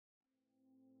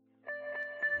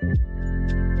Welcome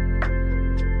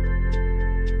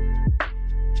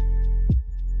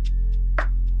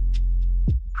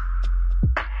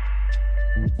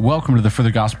to the For the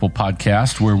Gospel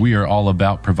podcast, where we are all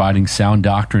about providing sound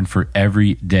doctrine for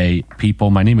everyday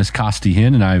people. My name is Costi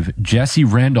Hinn, and I have Jesse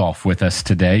Randolph with us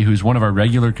today, who's one of our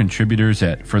regular contributors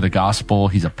at For the Gospel.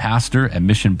 He's a pastor at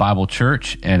Mission Bible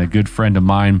Church and a good friend of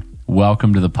mine.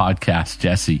 Welcome to the podcast,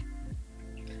 Jesse.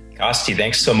 Costi,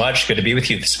 thanks so much. Good to be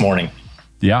with you this morning.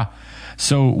 Yeah.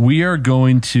 So we are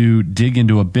going to dig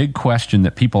into a big question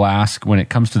that people ask when it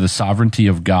comes to the sovereignty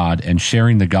of God and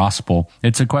sharing the gospel.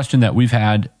 It's a question that we've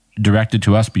had directed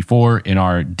to us before in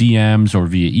our DMs or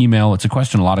via email. It's a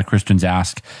question a lot of Christians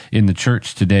ask in the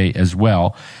church today as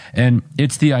well. And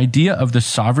it's the idea of the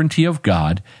sovereignty of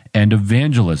God and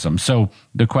evangelism. So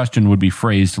the question would be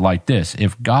phrased like this: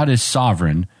 if God is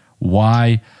sovereign,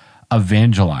 why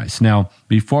evangelize? Now,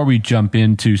 before we jump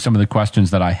into some of the questions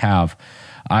that I have,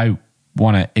 I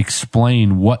want to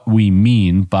explain what we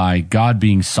mean by God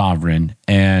being sovereign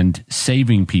and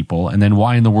saving people, and then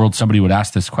why in the world somebody would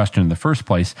ask this question in the first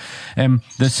place. And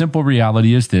the simple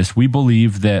reality is this: we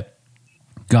believe that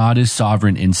God is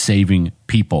sovereign in saving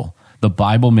people. The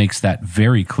Bible makes that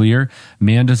very clear.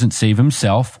 Man doesn't save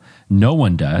himself. No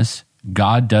one does.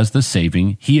 God does the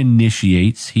saving. He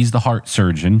initiates. He's the heart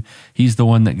surgeon. He's the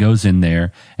one that goes in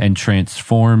there and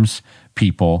transforms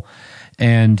people.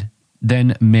 And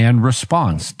then man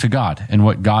responds to God and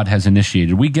what God has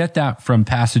initiated. We get that from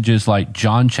passages like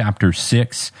John chapter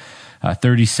 6,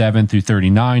 37 through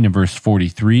 39 and verse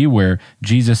 43, where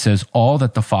Jesus says, "All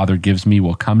that the Father gives me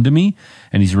will come to me,"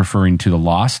 and he's referring to the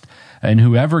lost. "And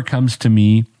whoever comes to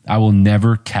me, I will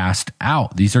never cast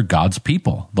out." These are God's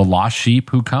people, the lost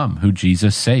sheep who come, who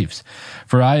Jesus saves.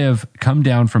 "For I have come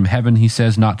down from heaven," he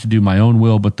says, "not to do my own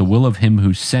will, but the will of him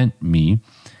who sent me.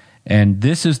 And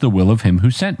this is the will of him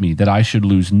who sent me, that I should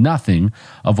lose nothing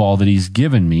of all that he's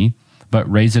given me, but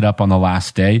raise it up on the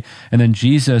last day." And then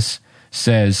Jesus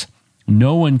says,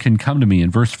 "No one can come to me," in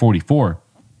verse 44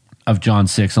 of John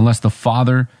 6, "unless the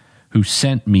Father who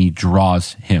sent me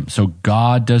draws him." So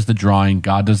God does the drawing,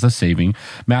 God does the saving.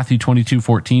 Matthew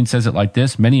 22:14 says it like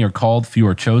this: "Many are called, few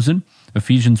are chosen."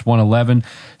 Ephesians 1:11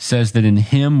 says that in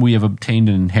him we have obtained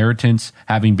an inheritance,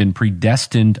 having been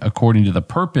predestined according to the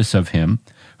purpose of him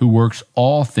who works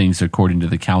all things according to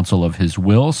the counsel of his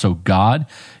will. So God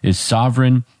is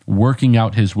sovereign, working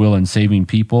out his will and saving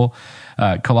people.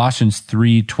 Colossians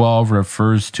 3:12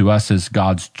 refers to us as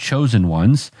God's chosen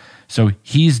ones. So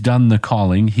he's done the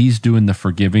calling, he's doing the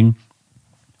forgiving.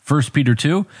 1 Peter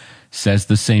 2 says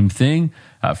the same thing.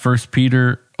 1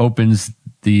 Peter opens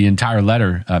the entire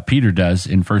letter, Peter does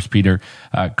in 1 Peter,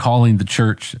 calling the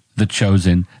church the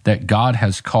chosen, that God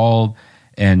has called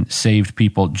and saved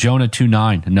people. Jonah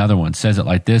 2:9, another one, says it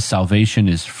like this: "Salvation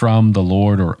is from the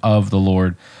Lord," or of the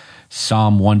Lord.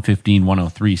 Psalm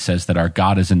 115:103 says that our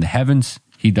God is in the heavens.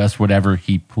 He does whatever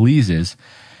he pleases.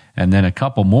 And then a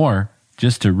couple more,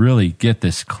 just to really get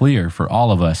this clear for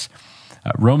all of us.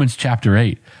 Romans chapter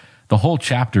 8. The whole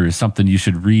chapter is something you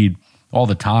should read all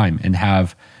the time and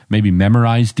have maybe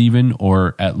memorized even,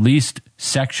 or at least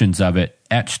sections of it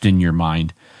etched in your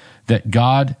mind, that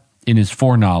God in his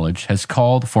foreknowledge has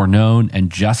called, foreknown, and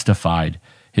justified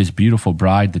his beautiful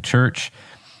bride, the church.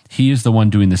 He is the one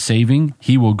doing the saving.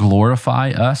 He will glorify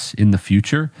us in the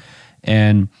future,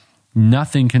 and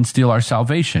nothing can steal our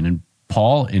salvation. And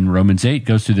Paul in Romans 8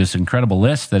 goes through this incredible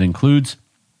list that includes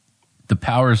the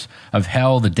powers of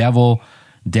hell, the devil,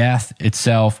 death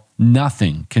itself.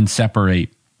 Nothing can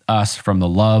separate us from the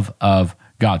love of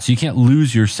God. So you can't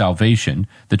lose your salvation.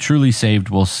 The truly saved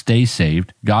will stay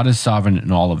saved. God is sovereign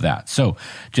in all of that. So,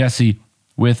 Jesse,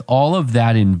 with all of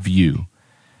that in view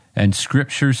and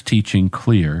Scripture's teaching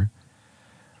clear,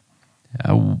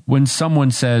 when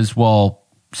someone says, well,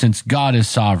 since God is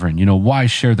sovereign, why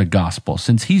share the gospel?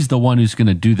 Since he's the one who's going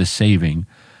to do the saving,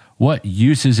 what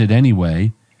use is it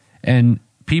anyway? And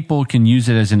people can use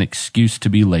it as an excuse to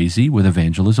be lazy with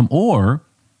evangelism, or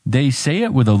they say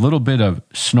it with a little bit of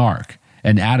snark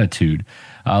and attitude,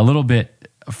 a little bit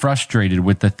frustrated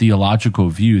with the theological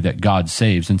view that God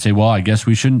saves, and say, well, I guess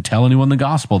we shouldn't tell anyone the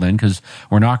gospel then, because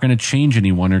we're not going to change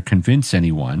anyone or convince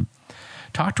anyone.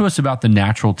 Talk to us about the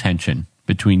natural tension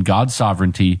between God's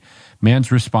sovereignty,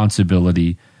 man's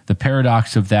responsibility, the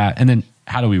paradox of that, and then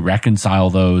how do we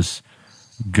reconcile those?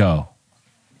 Go.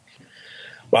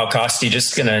 Wow, Costi,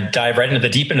 just going to dive right into the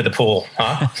deep end of the pool,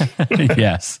 huh?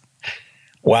 Yes.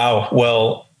 Wow.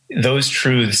 Well, those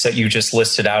truths that you just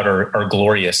listed out are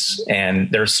glorious. And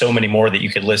there's so many more that you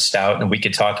could list out, and we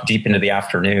could talk deep into the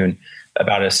afternoon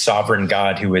about a sovereign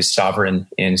God who is sovereign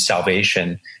in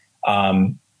salvation.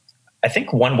 I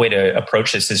think one way to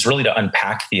approach this is really to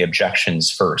unpack the objections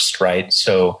first, right?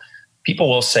 So people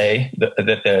will say that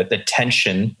the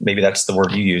tension, maybe that's the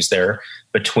word you use there,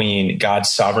 between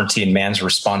God's sovereignty and man's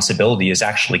responsibility is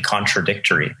actually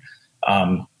contradictory.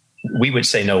 We would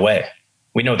say no way.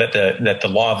 We know that the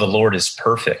law of the Lord is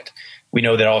perfect. We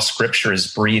know that all scripture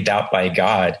is breathed out by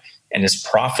God and is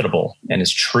profitable and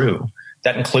is true.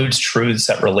 That includes truths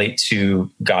that relate to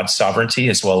God's sovereignty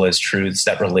as well as truths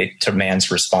that relate to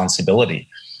man's responsibility.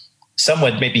 Some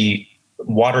would maybe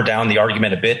water down the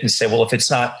argument a bit and say, well, if it's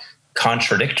not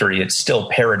contradictory, it's still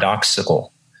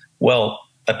paradoxical. Well,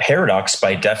 a paradox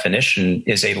by definition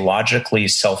is a logically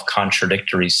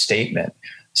self-contradictory statement.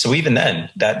 So even then,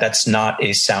 that's not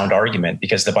a sound argument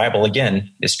because the Bible,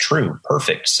 again, is true,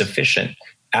 perfect, sufficient,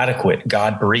 adequate,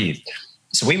 God-breathed.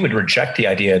 So we would reject the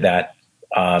idea that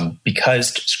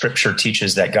because Scripture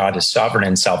teaches that God is sovereign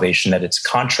in salvation, that it's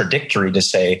contradictory to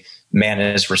say man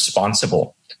is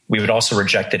responsible. We would also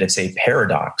reject that it's a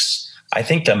paradox. I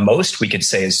think the most we could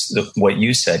say is what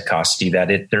you said, Costi,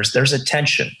 that there's a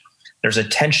tension. There's a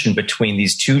tension between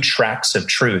these two tracks of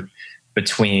truth,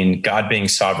 between God being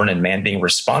sovereign and man being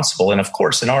responsible. And of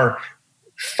course, in our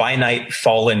finite,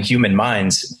 fallen human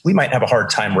minds, we might have a hard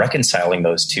time reconciling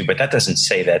those two, but that doesn't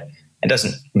say that. It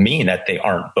doesn't mean that they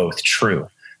aren't both true.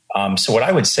 So what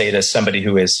I would say to somebody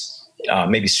who is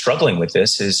maybe struggling with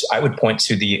this is I would point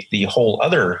to the whole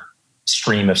other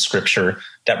stream of scripture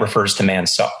that refers to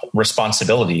man's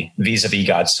responsibility vis-a-vis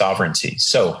God's sovereignty.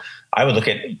 So I would look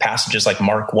at passages like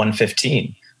Mark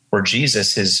 1:15, where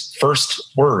Jesus, his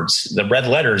first words, the red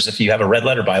letters, if you have a red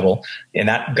letter Bible, in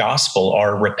that gospel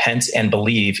are repent and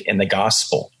believe in the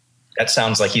gospel. That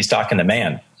sounds like he's talking to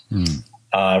man.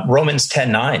 Romans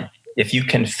 10:9. If you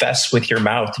confess with your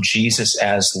mouth Jesus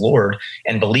as Lord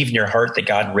and believe in your heart that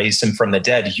God raised him from the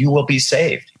dead, you will be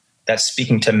saved. That's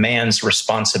speaking to man's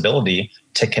responsibility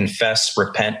to confess,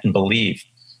 repent, and believe.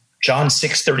 John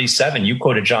 6:37, you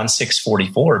quoted John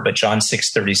 6:44, but John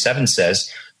 6:37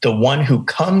 says, the one who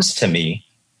comes to me,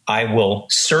 I will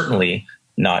certainly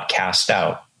not cast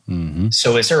out. Mm-hmm.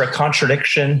 So is there a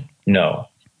contradiction? No.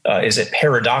 Is it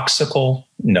paradoxical?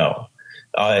 No.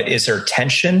 Is there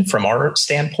tension from our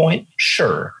standpoint?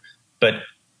 Sure. But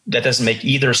that doesn't make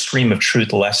either stream of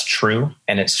truth less true.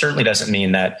 And it certainly doesn't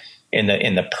mean that in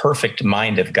the perfect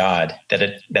mind of God that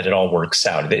it all works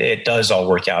out. It does all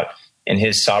work out in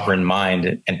his sovereign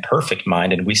mind and perfect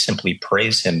mind. And we simply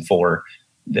praise him for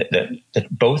the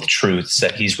both truths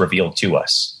that he's revealed to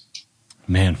us.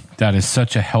 Man, that is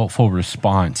such a helpful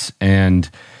response, and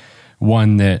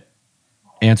one that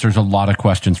answers a lot of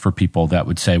questions for people that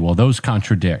would say, well, those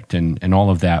contradict and all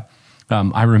of that.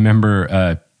 I remember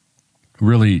a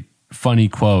really funny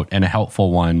quote and a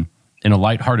helpful one in a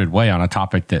lighthearted way on a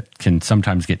topic that can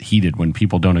sometimes get heated when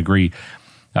people don't agree.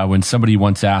 When somebody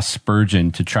once asked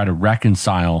Spurgeon to try to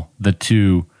reconcile the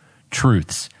two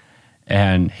truths,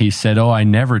 and he said, I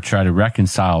never try to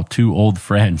reconcile two old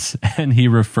friends. And he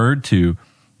referred to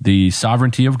the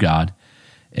sovereignty of God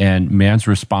and man's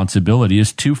responsibility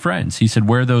as two friends. He said,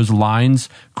 where those lines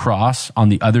cross on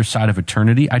the other side of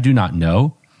eternity, I do not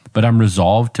know, but I'm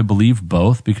resolved to believe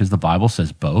both because the Bible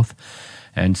says both.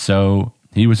 And so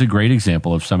he was a great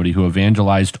example of somebody who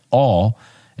evangelized all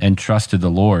and trusted the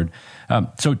Lord.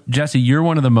 So Jesse, you're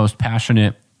one of the most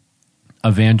passionate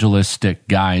evangelistic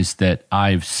guys that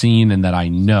I've seen and that I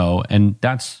know. And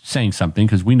that's saying something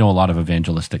because we know a lot of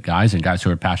evangelistic guys and guys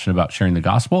who are passionate about sharing the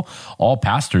gospel. All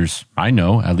pastors I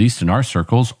know, at least in our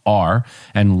circles, are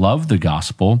and love the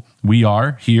gospel. We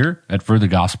are here at For the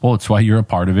Gospel. It's why you're a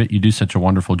part of it. You do such a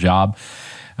wonderful job.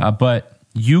 But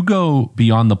you go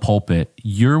beyond the pulpit.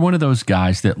 You're one of those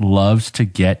guys that loves to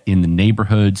get in the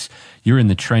neighborhoods. You're in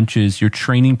the trenches. You're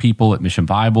training people at Mission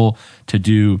Bible to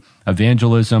do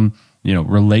evangelism,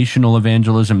 relational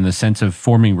evangelism in the sense of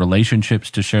forming relationships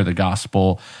to share the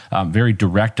gospel, very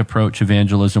direct approach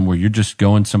evangelism where you're just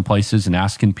going some places and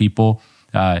asking people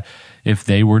if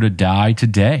they were to die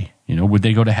today, would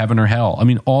they go to heaven or hell? I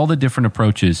mean, all the different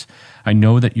approaches. I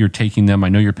know that you're taking them. I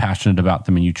know you're passionate about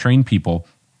them and you train people.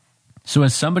 So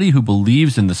as somebody who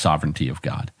believes in the sovereignty of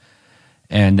God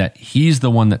and that he's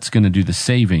the one that's going to do the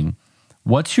saving,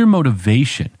 what's your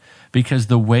motivation? Because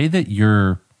the way that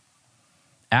you're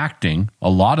acting a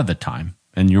lot of the time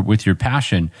and you're with your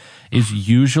passion is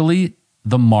usually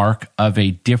the mark of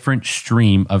a different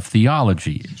stream of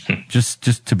theology.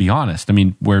 just to be honest, I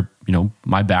mean, where,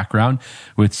 my background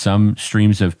with some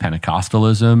streams of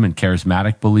Pentecostalism and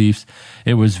charismatic beliefs,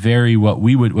 it was very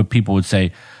what people would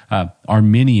say,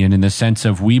 Arminian, in the sense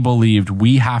of we believed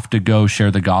we have to go share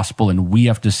the gospel and we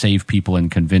have to save people and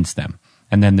convince them.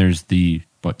 And then there's the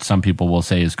what some people will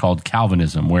say is called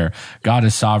Calvinism, where God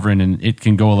is sovereign, and it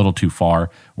can go a little too far,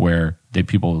 where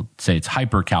people say it's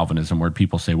hyper Calvinism, where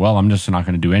people say, well, I'm just not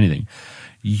going to do anything.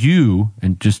 You,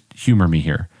 and just humor me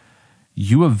here,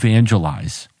 you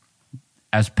evangelize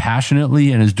as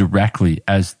passionately and as directly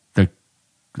as the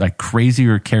like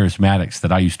crazier charismatics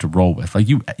that I used to roll with. Like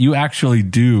you actually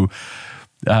do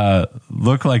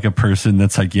look like a person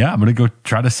that's like, yeah, I'm going to go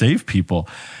try to save people.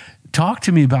 Talk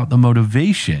to me about the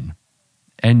motivation.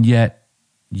 And yet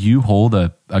you hold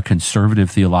a conservative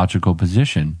theological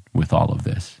position with all of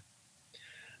this.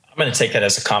 I'm going to take that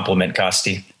as a compliment,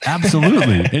 Costi.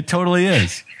 Absolutely. It totally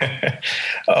is.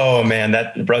 Oh man,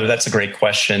 brother, that's a great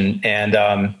question.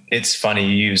 And it's funny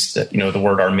you used the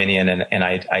word Arminian, and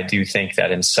I do think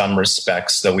that in some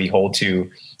respects, though we hold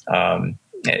to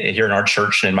here in our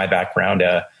church and in my background,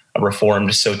 a reformed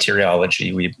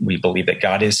soteriology, we believe that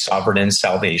God is sovereign in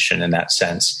salvation in that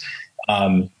sense.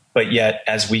 But yet,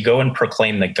 as we go and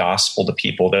proclaim the gospel to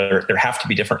people, there have to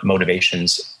be different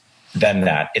motivations than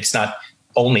that. It's not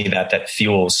only that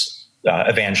fuels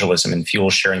evangelism and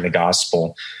fuels sharing the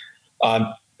gospel.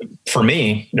 For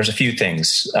me, there's a few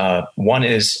things. One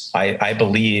is I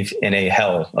believe in a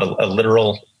hell, a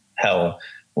literal hell,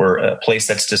 or a place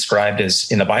that's described as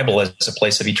in the Bible as a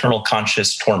place of eternal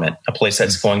conscious torment, a place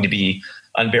that's going to be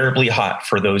unbearably hot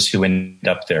for those who end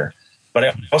up there. But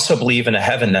I also believe in a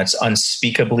heaven that's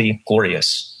unspeakably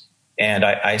glorious. And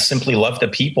I simply love the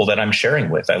people that I'm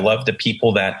sharing with. I love the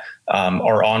people that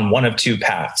are on one of two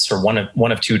paths or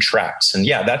one of two tracks. And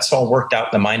yeah, that's all worked out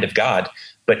in the mind of God.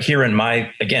 But here in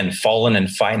my, again, fallen and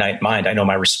finite mind, I know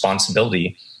my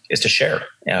responsibility is to share.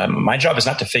 My job is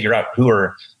not to figure out who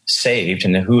are saved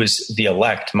and who is the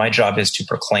elect. My job is to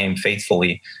proclaim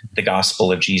faithfully the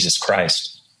gospel of Jesus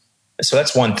Christ. So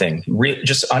that's one thing,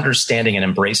 just understanding and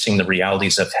embracing the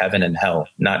realities of heaven and hell,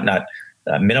 not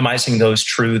minimizing those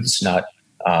truths, not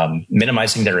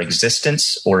minimizing their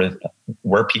existence or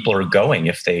where people are going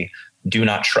if they do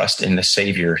not trust in the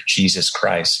Savior, Jesus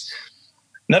Christ.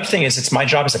 Another thing is it's my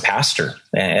job as a pastor,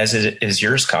 as it is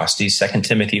yours, Costi. 2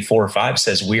 Timothy 4:5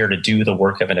 says we are to do the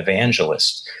work of an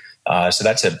evangelist. So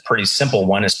that's a pretty simple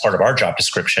one as part of our job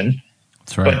description.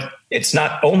 That's right. But it's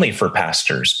not only for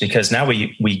pastors, because now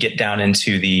we get down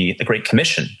into the Great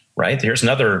Commission, right? Here's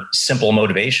another simple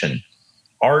motivation.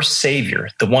 Our Savior,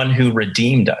 the one who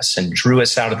redeemed us and drew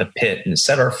us out of the pit and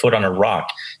set our foot on a rock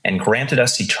and granted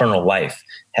us eternal life,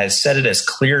 has said it as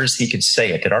clear as he could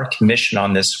say it, that our commission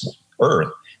on this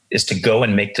earth is to go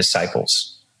and make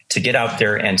disciples, to get out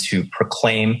there and to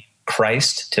proclaim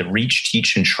Christ, to reach,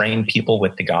 teach, and train people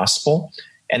with the gospel.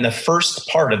 And the first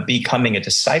part of becoming a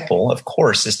disciple, of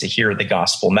course, is to hear the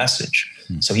gospel message.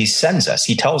 So he sends us,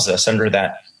 he tells us under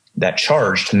that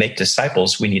charge to make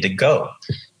disciples, we need to go.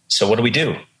 So what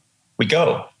do? We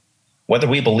go. Whether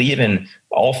we believe in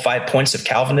all 5 points of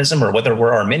Calvinism or whether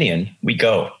we're Arminian, we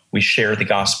go. We share the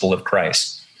gospel of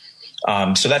Christ.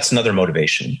 So that's another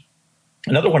motivation.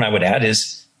 Another one I would add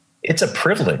is it's a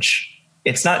privilege.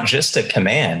 It's not just a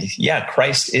command. Yeah,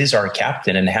 Christ is our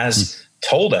captain and has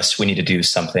told us we need to do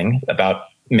something about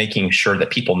making sure that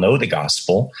people know the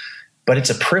gospel, but it's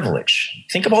a privilege.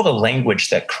 Think of all the language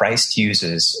that Christ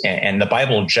uses and the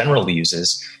Bible generally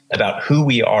uses about who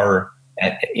we are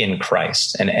in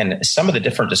Christ. And some of the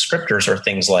different descriptors are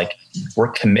things like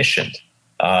we're commissioned,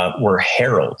 we're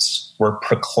heralds, we're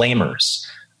proclaimers.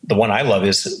 The one I love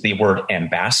is the word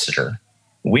ambassador.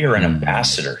 We are an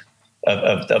ambassador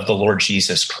of the Lord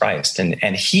Jesus Christ.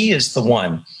 And he is the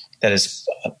one that is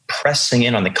pressing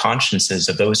in on the consciences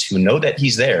of those who know that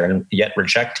he's there and yet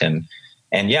reject him.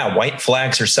 And yeah, white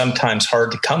flags are sometimes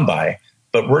hard to come by,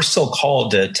 but we're still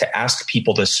called to ask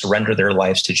people to surrender their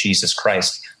lives to Jesus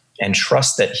Christ and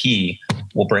trust that he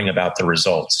will bring about the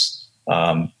results.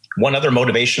 One other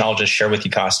motivation I'll just share with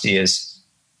you, Costi, is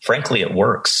frankly, it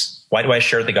works. Why do I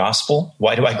share the gospel?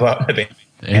 Why do I go out and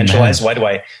evangelize? Amen. Why do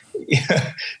I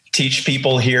teach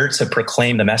people here to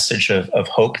proclaim the message of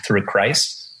hope through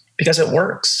Christ? Because it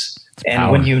works.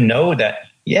 And when you know that,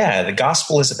 yeah, the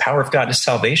gospel is the power of God to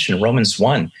salvation, Romans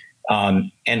 1.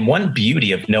 And one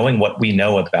beauty of knowing what we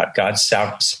know about God's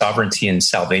sovereignty and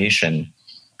salvation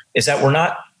is that we're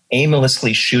not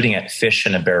aimlessly shooting at fish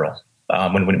in a barrel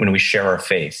when we share our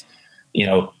faith. You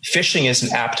know, fishing is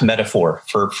an apt metaphor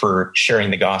for sharing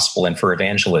the gospel and for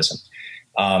evangelism.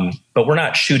 But we're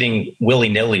not shooting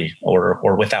willy-nilly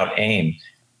or without aim.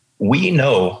 We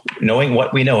know, knowing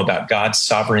what we know about God's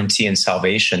sovereignty and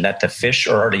salvation, that the fish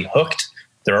are already hooked,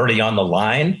 they're already on the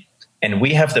line, and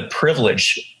we have the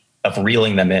privilege of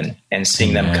reeling them in and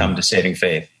seeing them come to saving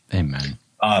faith. Amen.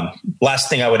 Last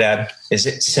thing I would add is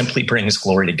it simply brings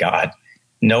glory to God.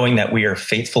 knowing that we are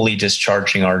faithfully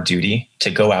discharging our duty to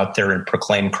go out there and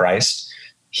proclaim Christ.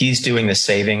 He's doing the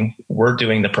saving. We're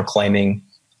doing the proclaiming.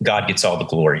 God gets all the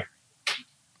glory.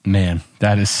 Man,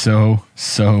 that is so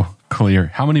clear.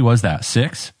 How many was that?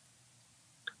 6?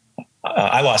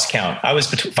 I lost count. I was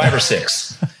between 5 or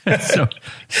 6.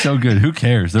 so good. Who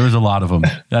cares? There was a lot of them.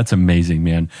 That's amazing,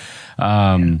 man.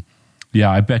 Yeah,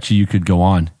 I bet you could go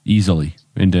on easily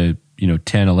into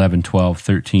 10, 11, 12,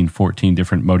 13, 14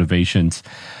 different motivations.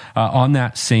 On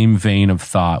that same vein of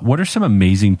thought, what are some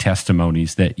amazing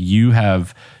testimonies that you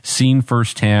have seen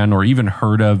firsthand or even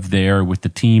heard of there with the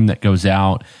team that goes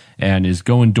out and is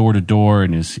going door to door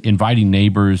and is inviting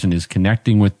neighbors and is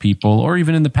connecting with people, or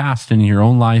even in the past in your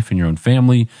own life, in your own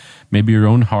family, maybe your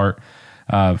own heart,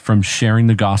 from sharing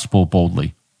the gospel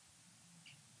boldly?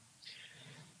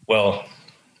 Well,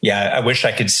 yeah, I wish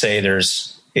I could say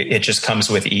it just comes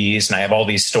with ease. And I have all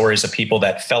these stories of people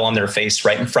that fell on their face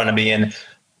right in front of me and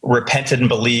repented and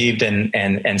believed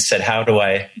and said, how do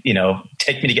I,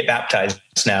 take me to get baptized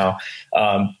now?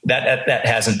 That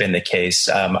hasn't been the case.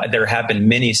 There have been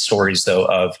many stories though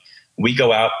of, we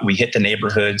go out, we hit the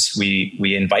neighborhoods,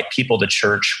 we invite people to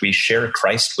church, we share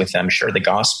Christ with them, share the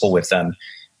gospel with them.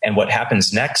 And what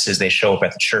happens next is they show up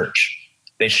at the church.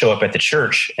 They show up at the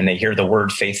church and they hear the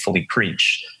word faithfully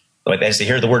preached. But as they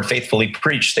hear the word faithfully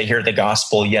preached, they hear the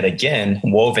gospel yet again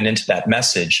woven into that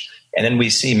message. And then we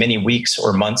see many weeks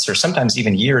or months or sometimes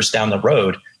even years down the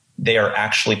road, they are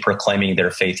actually proclaiming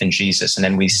their faith in Jesus. And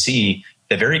then we see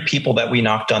the very people that we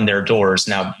knocked on their doors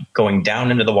now going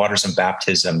down into the waters of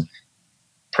baptism,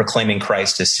 proclaiming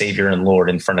Christ as Savior and Lord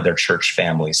in front of their church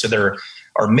family. So there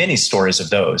are many stories of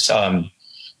those.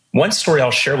 One story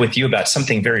I'll share with you about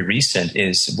something very recent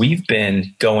is we've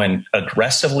been going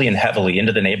aggressively and heavily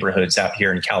into the neighborhoods out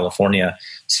here in California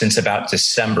since about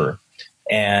December.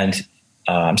 And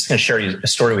I'm just going to share a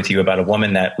story with you about a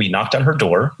woman that we knocked on her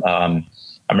door. I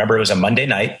remember it was a Monday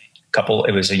night.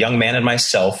 It was a young man and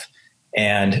myself.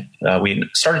 And we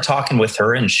started talking with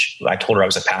her, and I told her I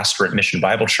was a pastor at Mission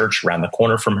Bible Church around the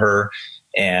corner from her.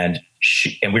 And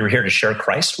we were here to share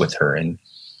Christ with her. And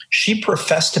she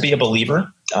professed to be a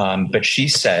believer, but she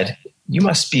said, "You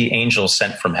must be angels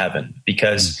sent from heaven,"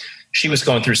 because she was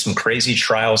going through some crazy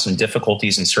trials and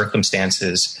difficulties and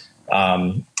circumstances.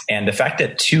 And the fact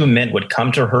that 2 men would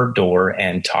come to her door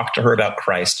and talk to her about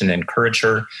Christ and encourage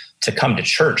her to come to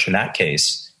church in that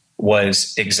case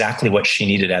was exactly what she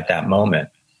needed at that moment.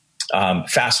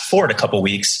 Fast forward a couple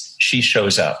weeks, she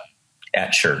shows up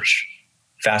at church.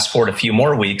 Fast forward a few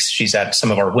more weeks, she's at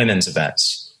some of our women's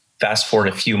events. Fast forward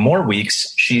a few more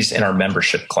weeks, she's in our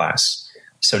membership class.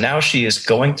 So now she is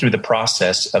going through the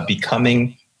process of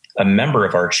becoming a member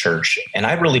of our church. And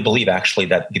I really believe actually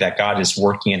that God is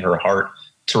working in her heart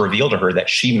to reveal to her that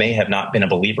she may have not been a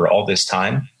believer all this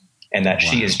time, and that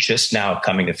she is just now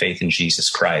coming to faith in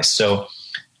Jesus Christ. So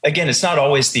again, it's not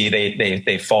always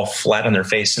they fall flat on their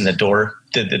face in the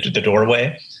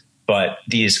doorway, but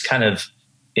these kind of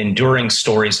enduring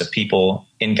stories of people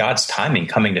in God's timing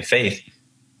coming to faith,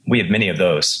 we have many of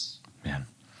those. Man,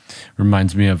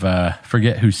 reminds me of,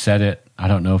 forget who said it. I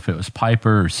don't know if it was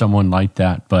Piper or someone like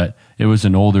that, but it was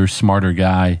an older, smarter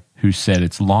guy who said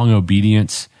it's long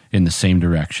obedience in the same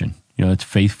direction. It's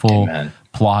faithful, Amen.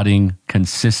 Plodding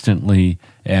consistently.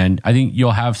 And I think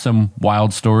you'll have some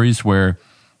wild stories where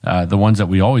the ones that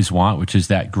we always want, which is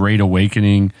that great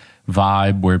awakening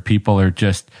vibe where people are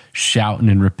just shouting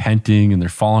and repenting and they're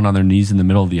falling on their knees in the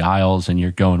middle of the aisles, and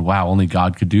you're going, wow, only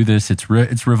God could do this. It's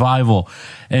revival.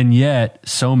 And yet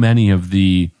so many of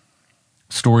the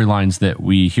storylines that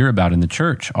we hear about in the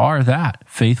church are that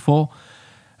faithful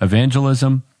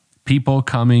evangelism, people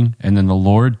coming, and then the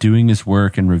Lord doing his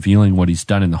work and revealing what he's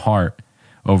done in the heart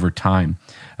over time.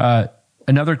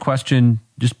 Another question,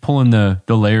 just pulling the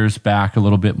layers back a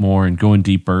little bit more and going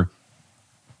deeper.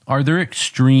 Are there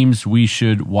extremes we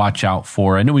should watch out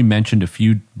for? I know we mentioned a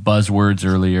few buzzwords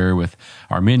earlier with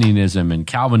Arminianism and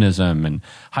Calvinism and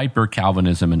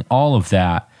hyper-Calvinism and all of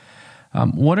that.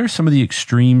 What are some of the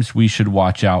extremes we should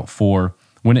watch out for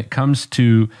when it comes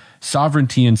to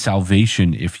sovereignty and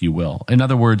salvation, if you will? In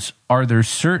other words, are there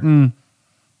certain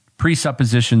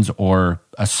presuppositions or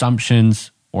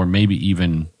assumptions or maybe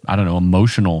even,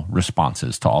 emotional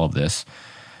responses to all of this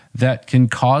that can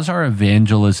cause our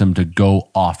evangelism to go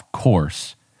off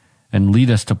course and lead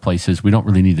us to places we don't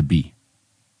really need to be?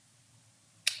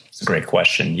 It's a great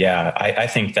question. Yeah, I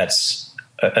think that's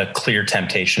a clear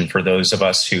temptation for those of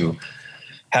us who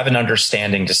have an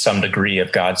understanding to some degree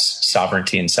of God's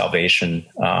sovereignty and salvation.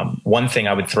 One thing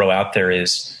I would throw out there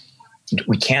is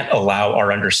we can't allow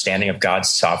our understanding of God's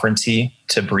sovereignty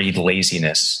to breed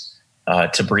laziness.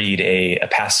 to breed a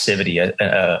passivity,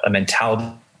 a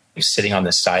mentality sitting on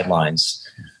the sidelines.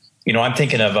 I'm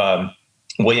thinking of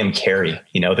William Carey,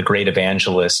 the great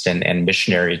evangelist and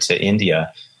missionary to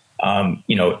India.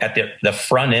 At the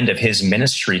front end of his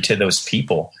ministry to those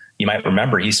people, you might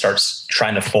remember he starts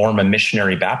trying to form a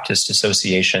missionary Baptist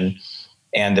association.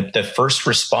 And the first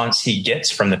response he gets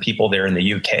from the people there in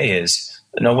the UK is,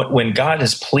 when God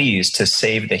is pleased to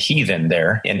save the heathen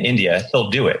there in India, he'll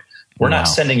do it. We're not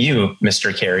sending you,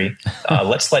 Mr. Carey.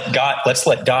 Let's let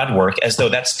God work, as though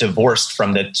that's divorced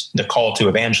from the call to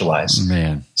evangelize.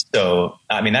 Man. So,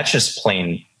 that's just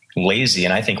plain lazy.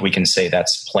 And I think we can say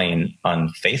that's plain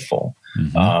unfaithful.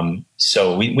 Mm-hmm.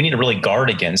 So we need to really guard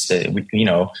against it.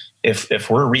 If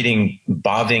we're reading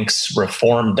Bavinck's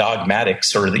Reformed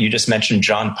Dogmatics, or that you just mentioned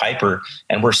John Piper,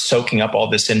 and we're soaking up all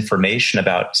this information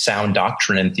about sound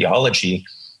doctrine and theology,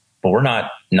 but we're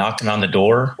not knocking on the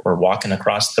door or walking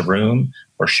across the room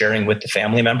or sharing with the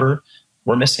family member,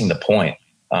 we're missing the point.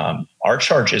 Our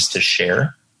charge is to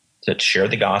share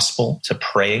the gospel, to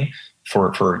pray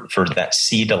for that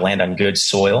seed to land on good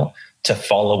soil, to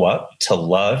follow up, to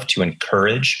love, to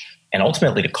encourage, and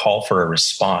ultimately to call for a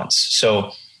response.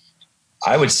 So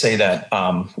I would say that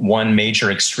one major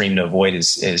extreme to avoid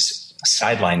is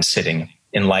sideline sitting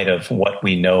in light of what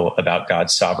we know about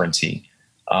God's sovereignty.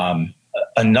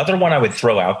 Another one I would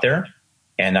throw out there,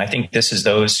 and I think this is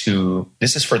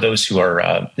for those who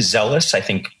are zealous, I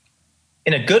think,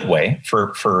 in a good way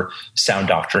for sound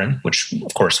doctrine, which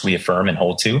of course we affirm and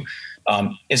hold to,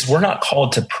 is we're not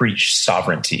called to preach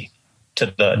sovereignty to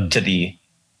the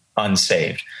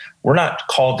unsaved. We're not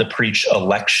called to preach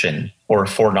election or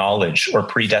foreknowledge or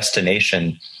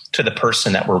predestination to the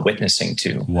person that we're witnessing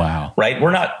to. Wow. Right?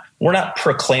 We're not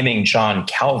proclaiming John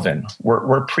Calvin.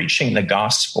 We're preaching the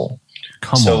gospel.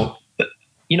 So,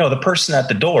 the person at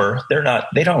the door,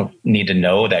 they don't need to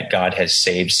know that God has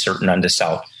saved certain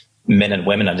men and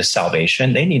women unto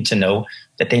salvation. They need to know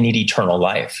that they need eternal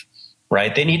life,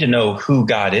 right? They need to know who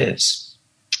God is.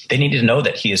 They need to know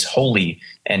that he is holy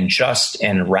and just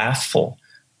and wrathful,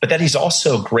 but that he's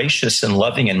also gracious and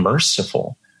loving and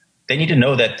merciful. They need to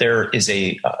know that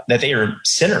that they are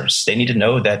sinners. They need to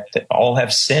know that all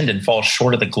have sinned and fall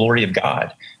short of the glory of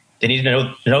God. They need to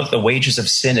know that the wages of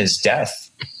sin is death,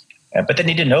 but they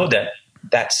need to know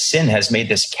that sin has made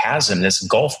this chasm, this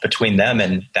gulf between them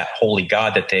and that holy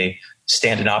God that they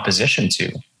stand in opposition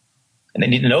to. And they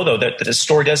need to know, though, that the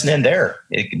story doesn't end there.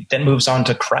 It then moves on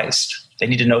to Christ. They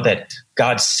need to know that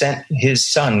God sent his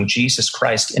son, Jesus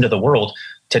Christ, into the world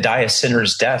to die a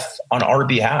sinner's death on our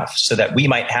behalf so that we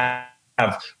might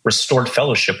have restored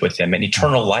fellowship with him and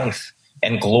eternal life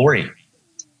and glory.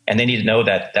 And they need to know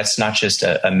that that's not just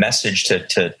a message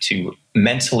to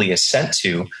mentally assent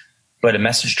to, but a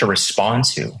message to respond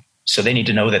to. So they need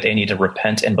to know that they need to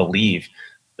repent and believe,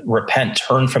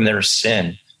 turn from their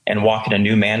sin, and walk in a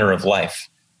new manner of life,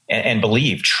 and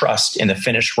believe, trust in the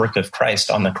finished work of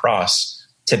Christ on the cross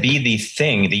to be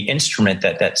the instrument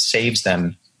that saves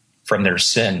them from their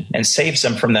sin and saves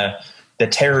them from the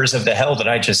terrors of the hell that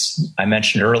I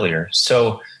mentioned earlier.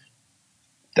 So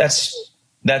that's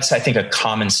I think a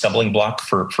common stumbling block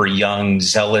for young,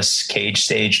 zealous, cage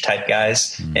stage type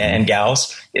guys and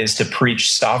gals, is to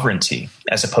preach sovereignty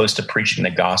as opposed to preaching the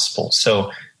gospel.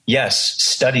 So yes,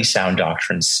 study sound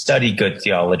doctrine, study good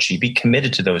theology, be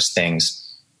committed to those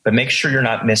things, but make sure you're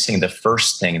not missing the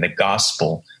first thing, the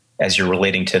gospel, as you're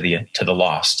relating to the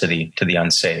lost, to the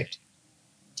unsaved.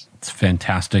 It's a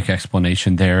fantastic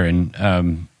explanation there,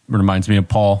 and reminds me of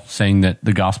Paul saying that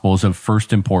the gospel is of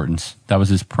first importance. That was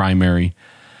his primary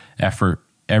effort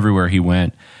everywhere he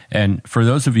went. And for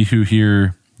those of you who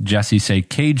hear Jesse say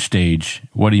cage stage,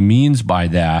 what he means by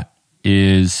that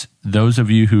is those of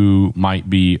you who might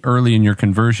be early in your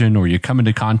conversion, or you come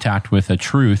into contact with a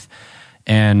truth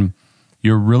and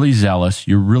you're really zealous,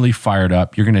 you're really fired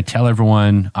up, you're going to tell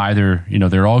everyone either,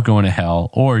 they're all going to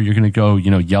hell, or you're going to go,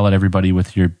 yell at everybody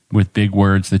with big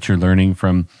words that you're learning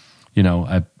from,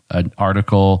 an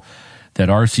article that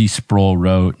R.C. Sproul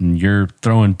wrote, and you're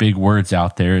throwing big words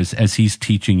out there as he's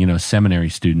teaching, seminary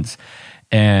students.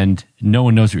 And no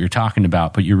one knows what you're talking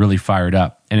about, but you're really fired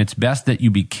up. And it's best that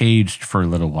you be caged for a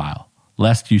little while,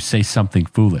 lest you say something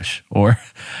foolish or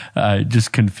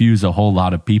just confuse a whole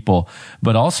lot of people.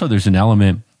 But also there's an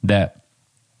element that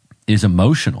is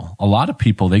emotional. A lot of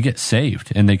people, they get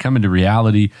saved and they come into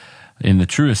reality in the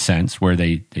truest sense, where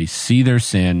they see their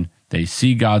sin, they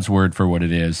see God's word for what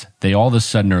it is. They all of a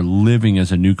sudden are living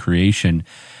as a new creation,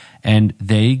 and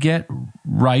they get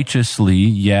righteously,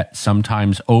 yet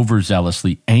sometimes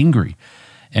overzealously angry.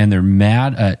 And they're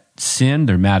mad at sin.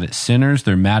 They're mad at sinners.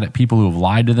 They're mad at people who have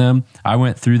lied to them. I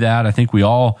went through that. I think we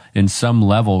all, in some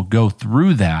level, go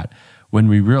through that when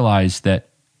we realize that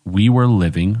we were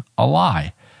living a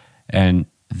lie. And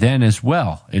then as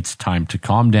well, it's time to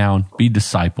calm down, be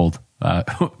discipled,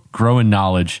 grow in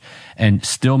knowledge, and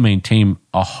still maintain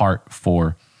a heart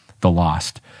for the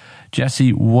lost.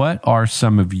 Jesse, what are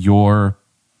some of your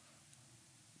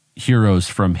heroes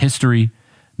from history,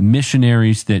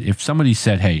 missionaries that if somebody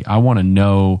said, hey, I want to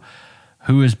know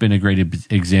who has been a great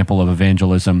example of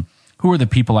evangelism, who are the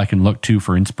people I can look to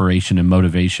for inspiration and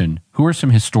motivation? Who are some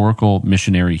historical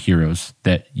missionary heroes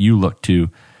that you look to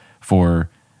for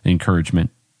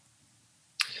encouragement?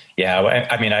 Yeah,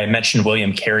 I mean, I mentioned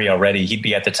William Carey already. He'd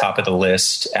be at the top of the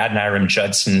list. Adoniram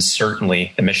Judson,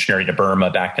 certainly the missionary to Burma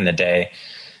back in the day.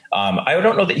 I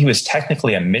don't know that he was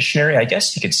technically a missionary. I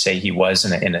guess you could say he was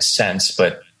in a sense,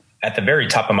 but at the very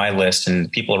top of my list,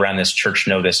 and people around this church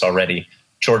know this already,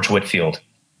 George Whitefield.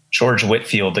 George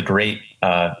Whitefield, the great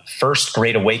first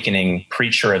Great Awakening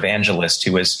preacher evangelist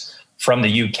who was from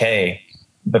the UK,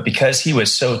 but because he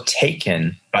was so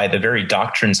taken by the very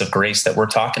doctrines of grace that we're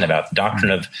talking about, the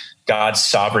doctrine of God's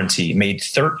sovereignty, made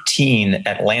 13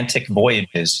 Atlantic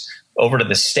voyages over to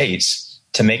the States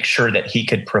to make sure that he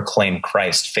could proclaim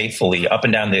Christ faithfully up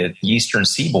and down the eastern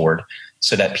seaboard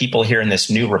so that people here in this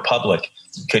new republic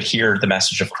could hear the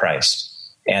message of Christ.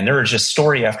 And there is just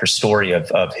story after story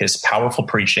of his powerful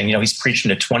preaching. You know, he's preaching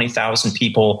to 20,000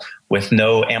 people with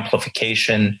no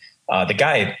amplification. The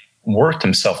guy worked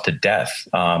himself to death.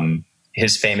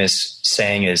 His famous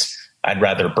saying is, I'd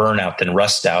rather burn out than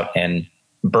rust out, and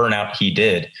burn out he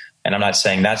did. And I'm not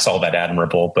saying that's all that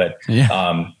admirable, but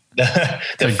the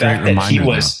fact that he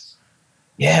was,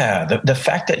 the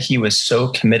fact that he was so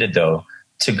committed though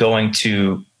to going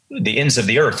to the ends of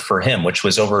the earth for him, which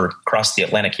was over across the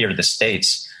Atlantic here to the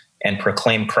States, and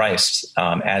proclaim Christ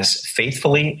as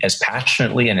faithfully, as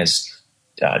passionately, and as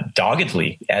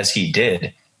doggedly as he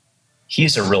did.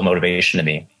 He's a real motivation to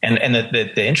me. And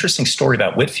the interesting story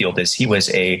about Whitefield is he was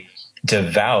a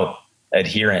devout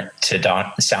adherent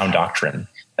to sound doctrine.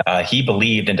 He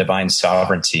believed in divine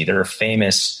sovereignty. There are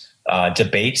famous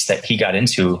debates that he got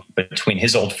into between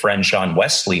his old friend John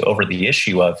Wesley over the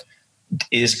issue of,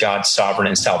 is God sovereign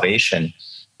in salvation?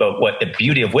 But what the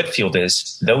beauty of Whitefield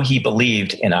is, though he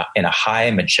believed in a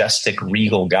high, majestic,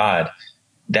 regal God,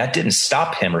 that didn't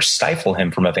stop him or stifle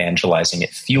him from evangelizing. It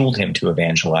fueled him to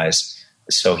evangelize.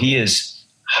 So he is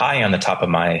high on the top of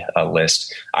my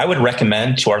list. I would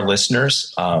recommend to our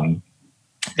listeners,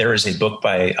 there is a book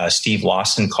by Steve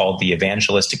Lawson called The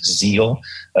Evangelistic Zeal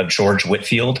of George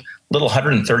Whitefield. Little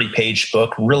 130-page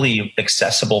book, really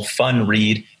accessible, fun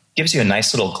read, gives you a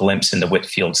nice little glimpse into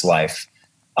Whitefield's life.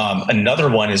 Another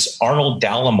one is Arnold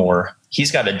Dallimore.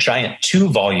 He's got a giant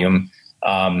 2-volume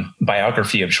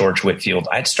biography of George Whitefield.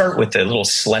 I'd start with a little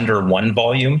slender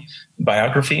 1-volume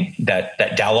biography that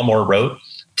Dallimore wrote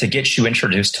to get you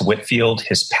introduced to Whitefield,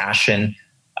 his passion.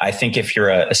 I think if you're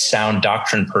a sound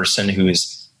doctrine person who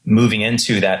is moving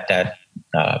into that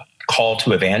call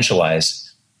to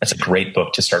evangelize, that's a great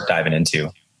book to start diving into.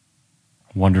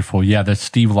 Wonderful. Yeah, the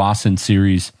Steve Lawson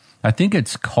series, I think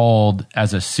it's called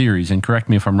as a series, and correct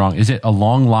me if I'm wrong, is it A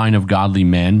Long Line of Godly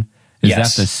Men?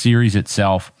 Yes. That the series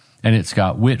itself? And it's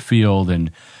got Whitefield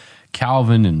and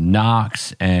Calvin and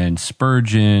Knox and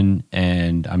Spurgeon,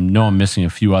 and I know I'm missing a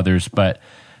few others, but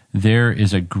there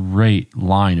is a great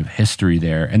line of history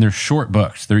there, and they're short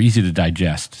books. They're easy to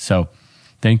digest. So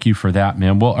thank you for that,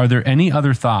 man. Well, are there any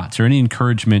other thoughts or any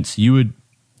encouragements you would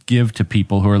give to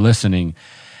people who are listening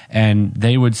and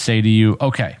they would say to you,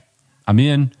 okay, I'm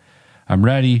in, I'm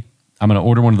ready, I'm going to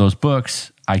order one of those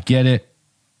books, I get it.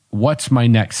 What's my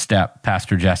next step,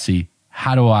 Pastor Jesse?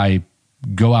 How do I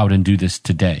go out and do this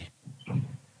today?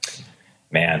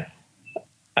 Man,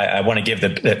 I want to give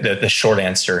the short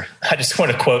answer. I just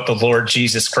want to quote the Lord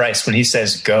Jesus Christ when he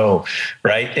says go,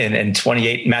 right? In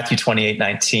Matthew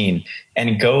 28:19,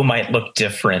 and go might look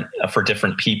different for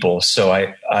different people.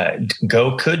 So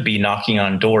go could be knocking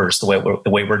on doors the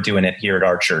way we're doing it here at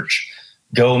our church.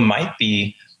 Go might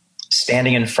be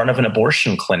standing in front of an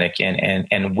abortion clinic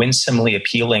and winsomely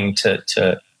appealing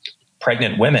to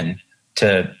pregnant women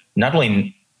to not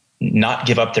only not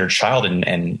give up their child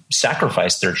and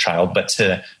sacrifice their child, but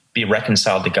to be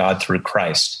reconciled to God through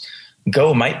Christ.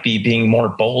 Go might be being more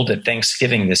bold at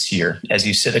Thanksgiving this year as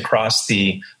you sit across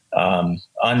the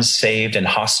unsaved and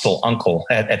hostile uncle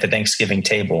at the Thanksgiving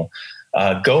table.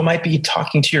 Go might be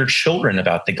talking to your children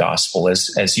about the gospel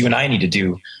as you and I need to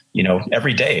do,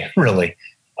 every day, really.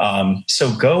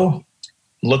 So go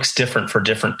looks different for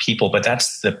different people, but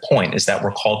that's the point, is that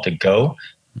we're called to go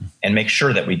and make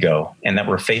sure that we go and that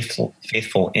we're faithful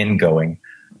in going.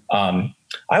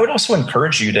 I would also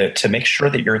encourage you to make sure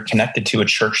that you're connected to a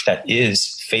church that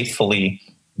is faithfully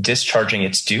discharging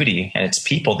its duty and its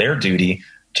people their duty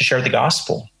to share the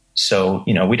gospel. So,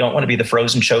 we don't want to be the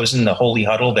frozen chosen, the holy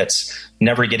huddle that's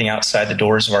never getting outside the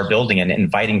doors of our building and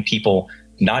inviting people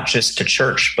not just to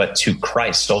church, but to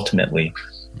Christ ultimately.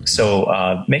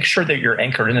 So make sure that you're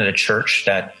anchored in a church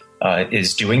that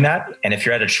is doing that. And if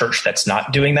you're at a church that's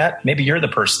not doing that, maybe you're the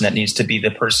person that needs to be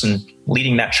the person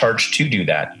leading that charge to do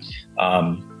that.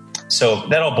 So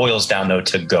that all boils down, though,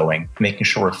 to going, making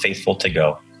sure we're faithful to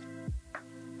go.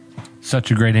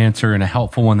 Such a great answer and a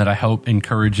helpful one that I hope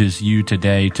encourages you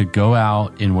today to go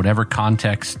out in whatever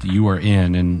context you are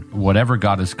in and whatever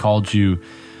God has called you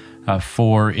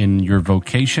for in your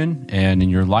vocation and in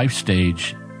your life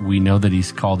stage. We know that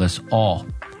he's called us all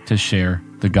to share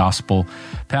the gospel.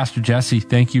 Pastor Jesse,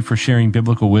 thank you for sharing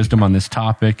biblical wisdom on this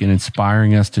topic and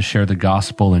inspiring us to share the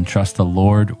gospel and trust the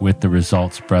Lord with the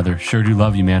results, brother. Sure do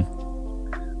love you, man.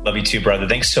 Love you too, brother.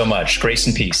 Thanks so much. Grace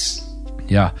and peace.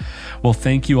 Yeah. Well,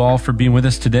 thank you all for being with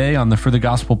us today on the For the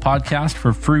Gospel podcast.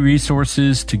 For free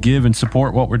resources to give and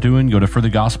support what we're doing, go to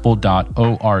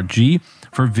forthegospel.org.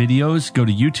 For videos, go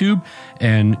to YouTube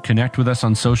and connect with us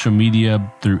on social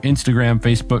media through Instagram,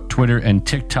 Facebook, Twitter, and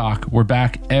TikTok. We're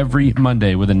back every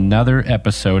Monday with another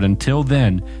episode. Until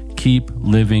then, keep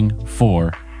living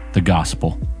for the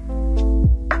gospel.